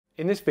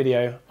In this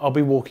video, I'll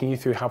be walking you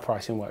through how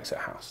pricing works at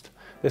Houst.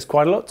 There's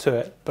quite a lot to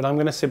it, but I'm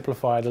going to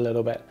simplify it a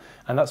little bit,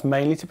 and that's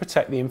mainly to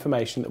protect the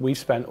information that we've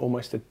spent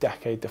almost a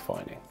decade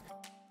defining.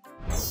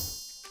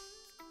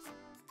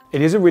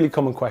 It is a really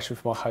common question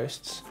from our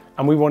hosts,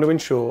 and we want to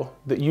ensure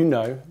that you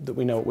know that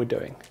we know what we're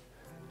doing.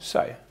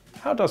 So,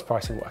 how does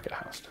pricing work at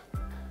Houst?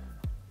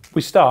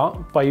 We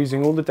start by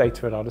using all the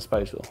data at our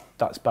disposal.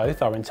 That's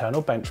both our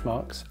internal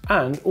benchmarks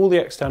and all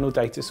the external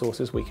data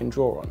sources we can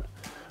draw on.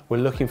 We're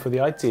looking for the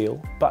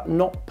ideal, but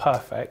not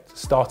perfect,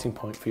 starting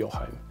point for your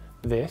home.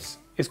 This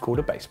is called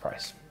a base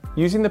price.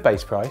 Using the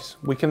base price,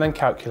 we can then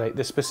calculate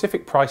the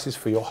specific prices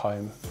for your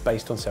home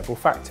based on several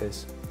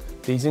factors.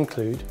 These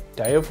include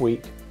day of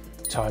week,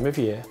 time of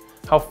year,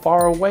 how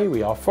far away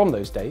we are from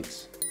those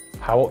dates,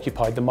 how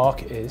occupied the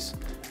market is,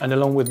 and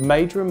along with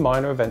major and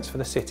minor events for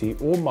the city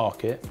or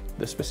market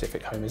the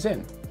specific home is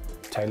in.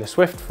 Taylor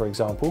Swift, for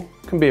example,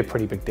 can be a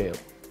pretty big deal.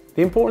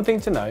 The important thing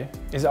to know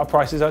is that our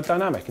prices are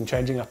dynamic and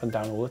changing up and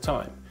down all the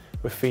time.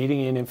 We're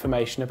feeding in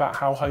information about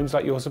how homes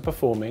like yours are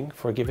performing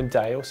for a given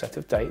day or set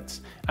of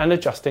dates and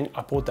adjusting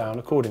up or down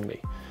accordingly.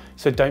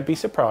 So don't be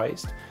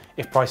surprised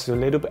if prices are a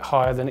little bit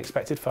higher than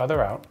expected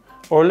further out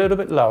or a little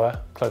bit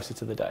lower closer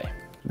to the day.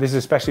 This is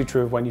especially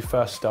true of when you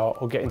first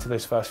start or get into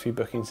those first few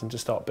bookings and to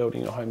start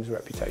building your home's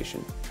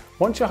reputation.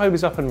 Once your home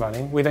is up and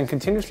running, we then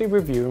continuously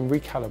review and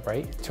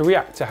recalibrate to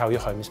react to how your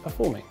home is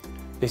performing.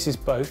 This is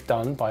both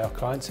done by our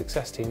client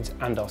success teams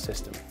and our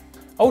system.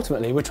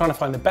 Ultimately, we're trying to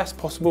find the best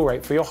possible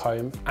rate for your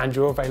home and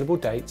your available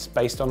dates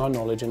based on our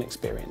knowledge and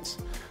experience.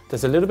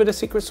 There's a little bit of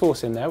secret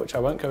sauce in there which I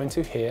won't go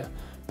into here,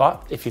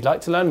 but if you'd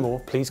like to learn more,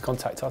 please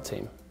contact our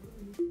team.